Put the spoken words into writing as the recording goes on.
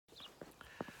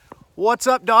What's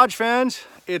up, Dodge fans?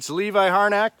 It's Levi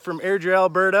Harnack from Airdrie,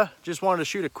 Alberta. Just wanted to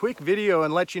shoot a quick video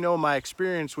and let you know my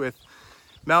experience with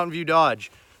Mountain View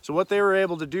Dodge. So what they were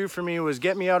able to do for me was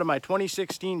get me out of my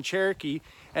 2016 Cherokee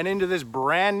and into this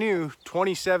brand new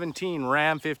 2017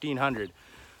 Ram 1500.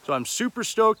 So I'm super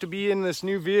stoked to be in this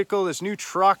new vehicle, this new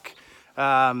truck.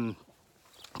 Can't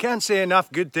say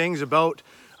enough good things about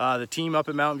the team up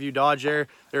at Mountain View Dodge there.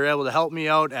 They were able to help me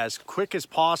out as quick as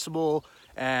possible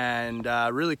and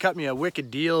really cut me a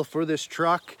wicked deal for this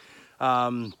truck.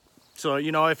 So,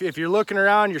 you know, if you're looking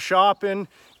around, you're shopping,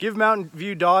 give Mountain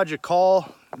View Dodge a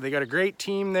call. They got a great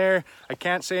team there. I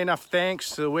can't say enough thanks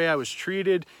to the way I was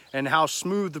treated and how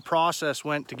smooth the process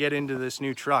went to get into this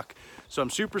new truck. So I'm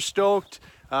super stoked.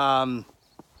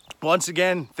 Once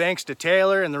again, thanks to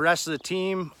Taylor and the rest of the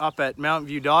team up at Mountain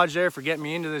View Dodge there for getting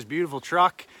me into this beautiful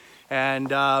truck. And,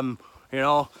 you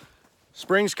know,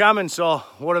 spring's coming, so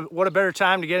what a better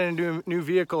time to get into a new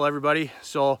vehicle, everybody.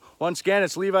 So once again,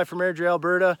 it's Levi from Airdrie,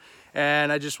 Alberta,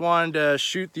 and I just wanted to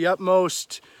shoot the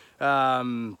utmost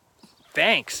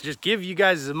thanks. Just give you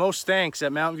guys the most thanks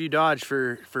at Mountain View Dodge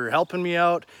for helping me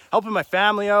out, helping my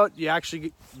family out.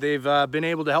 They've been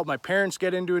able to help my parents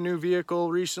get into a new vehicle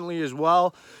recently as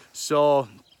well. So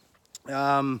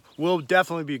we'll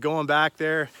definitely be going back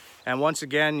there. And once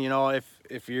again, you know,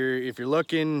 if you're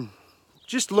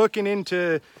looking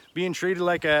into being treated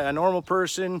like a normal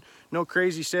person, no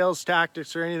crazy sales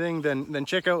tactics or anything, then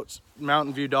check out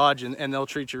Mountain View Dodge and they'll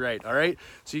treat you right. All right,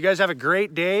 so you guys have a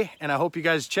great day and I hope you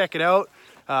guys check it out.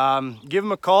 Give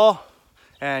them a call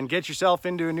and get yourself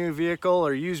into a new vehicle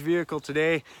or used vehicle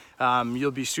today.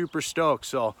 You'll be super stoked.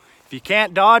 So if you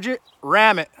can't dodge it,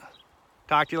 ram it.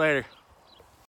 Talk to you later.